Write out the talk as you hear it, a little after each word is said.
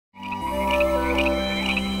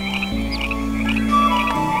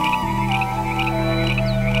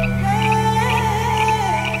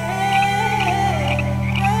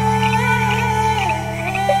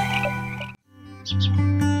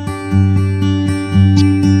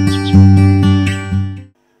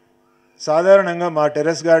సాధారణంగా మా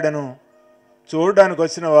terrace garden చూడడానికి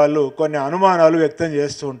వచ్చిన వాళ్ళు కొన్ని అనుమానాలు వ్యక్తం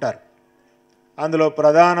చేస్తూ ఉంటారు. అందులో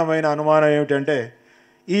ప్రధానమైన అనుమానం ఏమిటంటే,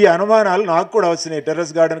 ఈ అనుమానాలు నాకు కూడా వచ్చినాయి.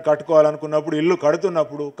 టెర్రస్ గార్డెన్ కట్టుకోవాలనుకున్నప్పుడు, ఇల్లు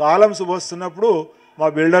కడుతున్నప్పుడు, కాలమ్స్ పోస్తున్నప్పుడు మా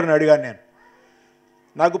బిల్డర్ని అడిగాను నేను.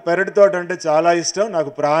 నాకు పెరటి తోట అంటే చాలా ఇష్టం, నాకు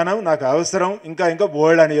ప్రాణం, నాకు అవసరం, ఇంకా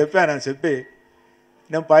బోల్డ్ అని చెప్పి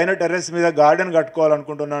నేను పైన టెర్రస్ మీద గార్డెన్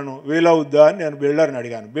కట్టుకోవాలనుకుంటున్నాను, వీలవుద్దా అని నేను బిల్డర్ని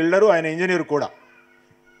అడిగాను. బిల్డరు ఆయన ఇంజనీర్ కూడా.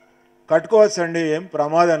 కట్టుకోవచ్చండి, ఏం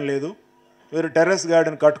ప్రమాదం లేదు, మీరు టెర్రస్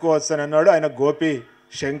గార్డెన్ కట్టుకోవచ్చు అని అన్నాడు. ఆయన గోపి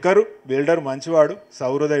శంకరు, బిల్డర్, మంచివాడు,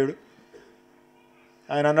 సౌహృదయుడు.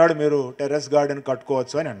 ఆయన అన్నాడు మీరు టెర్రస్ గార్డెన్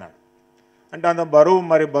కట్టుకోవచ్చు అని అన్నాడు. అంటే అంత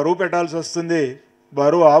బరువు పెట్టాల్సి వస్తుంది,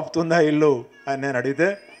 బరువు ఆపుతుందా ఇల్లు అని నేను అడిగితే,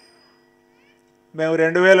 మేము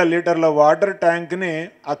 2000 లీటర్ల వాటర్ ట్యాంక్ని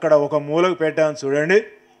అక్కడ ఒక మూలకు పెట్టాము చూడండి,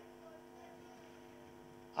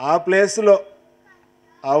 ఆ ప్లేస్లో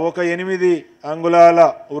ఆ ఒక 8 అంగుళాల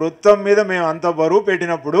వృత్తం మీద మేము అంత బరువు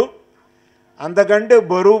పెట్టినప్పుడు అంతకంటే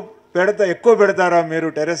బరువు ఎక్కువ పెడతారా మీరు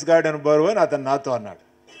టెర్రస్ గార్డెన్ బరువు అని అతను నాతో అన్నాడు.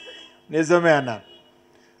 నిజమే అన్నాను.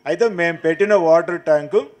 అయితే మేము పెట్టిన వాటర్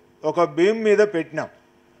ట్యాంకు ఒక బీమ్ మీద పెట్టినాం.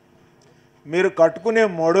 మీరు కట్టుకునే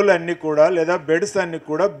మడులన్నీ కూడా లేదా బెడ్స్ అన్నీ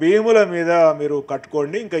కూడా బీముల మీద మీరు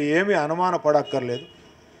కట్టుకోండి, ఇంకా ఏమీ అనుమాన పడక్కర్లేదు.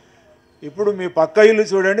 ఇప్పుడు మీ పక్క ఇల్లు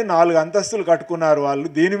చూడండి, 4 అంతస్తులు కట్టుకున్నారు వాళ్ళు,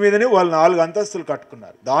 దీని మీదనే వాళ్ళు 4 అంతస్తులు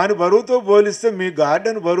కట్టుకున్నారు. దాని బరువుతో పోలిస్తే మీ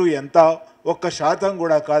గార్డెన్ బరువు ఎంత, 1%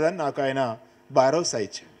 కూడా కాదని నాకు ఆయన భరోసా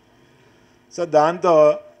ఇచ్చాడు. సో దాంతో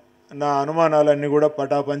నా అనుమానాలన్నీ కూడా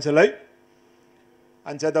పటాపంచలై.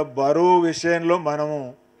 అంచేత బరువు విషయంలో మనము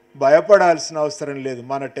భయపడాల్సిన అవసరం లేదు.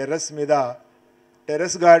 మన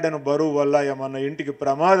టెర్రస్ గార్డెన్ బరువు వల్ల ఏమన్నా ఇంటికి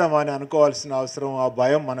ప్రమాదం అని అనుకోవాల్సిన అవసరం, ఆ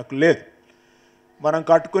భయం మనకు లేదు. మనం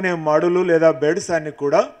కట్టుకునే మడులు లేదా బెడ్స్ అన్నీ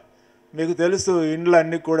కూడా మీకు తెలుసు,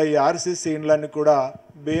 ఇండ్లన్నీ కూడా ఈ ఆర్సీసీ ఇండ్లన్నీ కూడా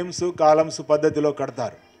బీమ్స్ కాలమ్స్ పద్ధతిలో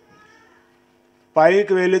కడతారు.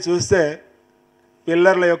 పైకి వెళ్ళి చూస్తే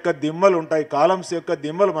పిల్లర్ల యొక్క దిమ్మలు ఉంటాయి, కాలమ్స్ యొక్క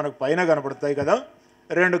దిమ్మలు మనకు పైన కనపడతాయి కదా,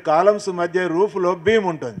 2 కాలమ్స్ మధ్య రూఫ్లో బీమ్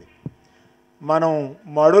ఉంటుంది. మనం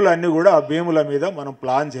మడులన్నీ కూడా ఆ బీముల మీద మనం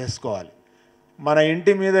ప్లాన్ చేసుకోవాలి. మన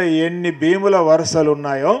ఇంటి మీద ఎన్ని బీముల వరుసలు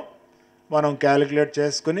ఉన్నాయో మనం క్యాలిక్యులేట్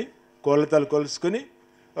చేసుకుని, కొలతలు కొలుసుకుని,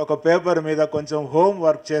 ఒక పేపర్ మీద కొంచెం హోమ్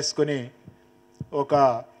వర్క్ చేసుకుని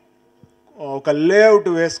ఒక లేఅవుట్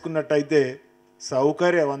వేసుకున్నట్టయితే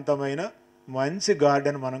సౌకర్యవంతమైన మంచి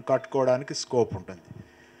గార్డెన్ మనం కట్టుకోవడానికి స్కోప్ ఉంటుంది.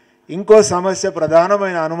 ఇంకో సమస్య,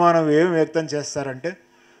 ప్రధానమైన అనుమానం ఏమి వ్యక్తం చేస్తారంటే,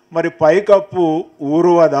 మరి పైకప్పు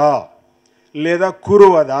ఊరువదా లేదా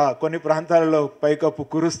కురువదా? కొన్ని ప్రాంతాలలో పైకప్పు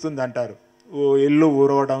కురుస్తుంది అంటారు, ఇల్లు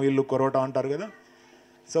ఊరవడం, ఇల్లు కురవటం అంటారు కదా.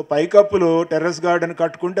 సో పైకప్పులు టెర్రస్ గార్డెన్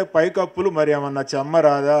కట్టుకుంటే పైకప్పులు మరి ఏమన్నా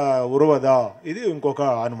చెమ్మరాదా, ఉరవదా? ఇది ఇంకొక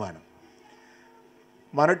అనుమానం.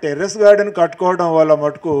 మన టెర్రస్ గార్డెన్ కట్టుకోవడం వల్ల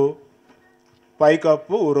మటుకు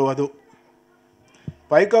పైకప్పు ఉరవదు.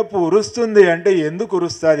 పైకప్పు ఉరుస్తుంది అంటే ఎందుకు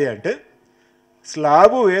ఉరుస్తుంది అంటే,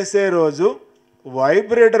 స్లాబు వేసే రోజు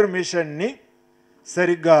వైబ్రేటర్ మిషన్ని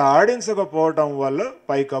సరిగ్గా ఆడించకపోవటం వల్ల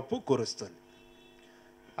పైకప్పు కురుస్తుంది.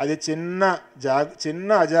 అది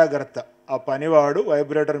చిన్న అజాగ్రత్త. ఆ పనివాడు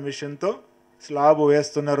వైబ్రేటర్ మిషన్తో స్లాబు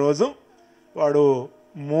వేస్తున్న రోజు వాడు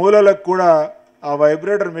మూలలకు కూడా ఆ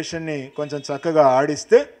వైబ్రేటర్ మిషన్ని కొంచెం చక్కగా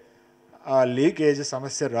ఆడిస్తే ఆ లీకేజ్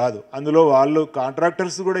సమస్య రాదు. అందులో వాళ్ళు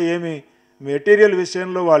కాంట్రాక్టర్స్ కూడా ఏమి మెటీరియల్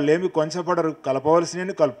విషయంలో వాళ్ళు ఏమి కొంచెపడరు,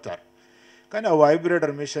 కలపవలసినవి కలుపుతారు. కానీ ఆ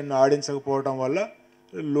వైబ్రేటర్ మిషన్ ఆడించకపోవడం వల్ల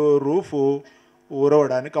రూఫ్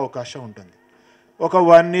ఊరవడానికి అవకాశం ఉంటుంది. ఒక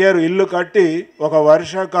 1 ఇయర్ ఇల్లు కట్టి ఒక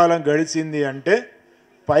వర్షాకాలం గడిచింది అంటే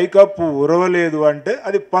పైకప్పు ఉరవలేదు అంటే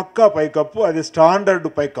అది పక్కా పైకప్పు, అది స్టాండర్డ్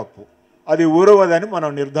పైకప్పు, అది ఉరవదని మనం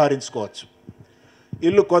నిర్ధారించుకోవచ్చు.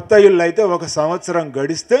 కొత్త ఇల్లు అయితే 1 సంవత్సరం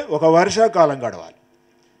గడిస్తే ఒక వర్షాకాలం గడవాలి.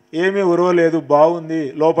 ఏమీ ఉరవలేదు, బాగుంది,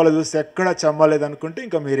 లోపల చూస్తే ఎక్కడ చెమ్మలేదు అనుకుంటే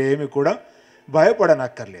ఇంకా మీరేమి కూడా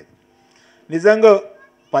భయపడనక్కర్లేదు. నిజంగా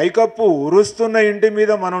పైకప్పు ఉరుస్తున్న ఇంటి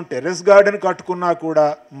మీద మనం టెర్రస్ గార్డెన్ కట్టుకున్నా కూడా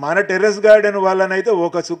మన టెర్రస్ గార్డెన్ వల్లనైతే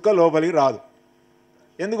 1 చుక్క లోపలికి రాదు.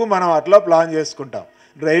 ఎందుకు? మనం అట్లా ప్లాన్ చేసుకుంటాం.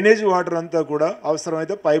 డ్రైనేజ్ వాటర్ అంతా కూడా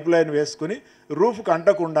అవసరమైతే పైప్ లైన్ వేసుకుని రూఫ్కి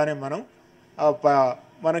అంటకుండానే మనం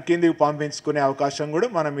కిందికి పంపించుకునే అవకాశం కూడా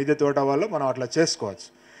మన మిద్దె తోట వల్ల మనం అట్లా చేసుకోవచ్చు.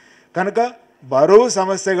 కనుక బరువు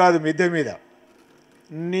సమస్య కాదు, మిద్దె మీద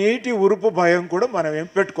నీటి ఉరుపు భయం కూడా మనం ఏం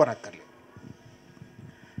పెట్టుకోనక్కర్లేదు.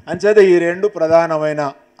 అంచేత ఈ 2 ప్రధానమైన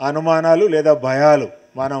అనుమానాలు లేదా భయాలు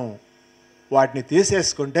మనం వాటిని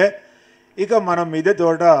తీసేసుకుంటే ఇక మనం మిద్దె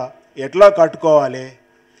తోట ఎట్లా కట్టుకోవాలి,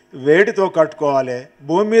 వేటితో కట్టుకోవాలి.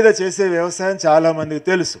 భూమి మీద చేసే వ్యవసాయం చాలామందికి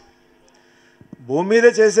తెలుసు. భూమి మీద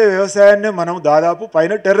చేసే వ్యవసాయాన్ని మనం దాదాపు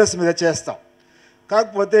పైన టెర్రస్ మీద చేస్తాం.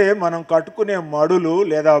 కాకపోతే మనం కట్టుకునే మడులు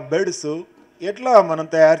లేదా బెడ్స్ ఎట్లా మనం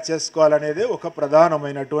తయారు చేసుకోవాలనేదే ఒక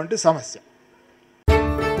ప్రధానమైనటువంటి సమస్య.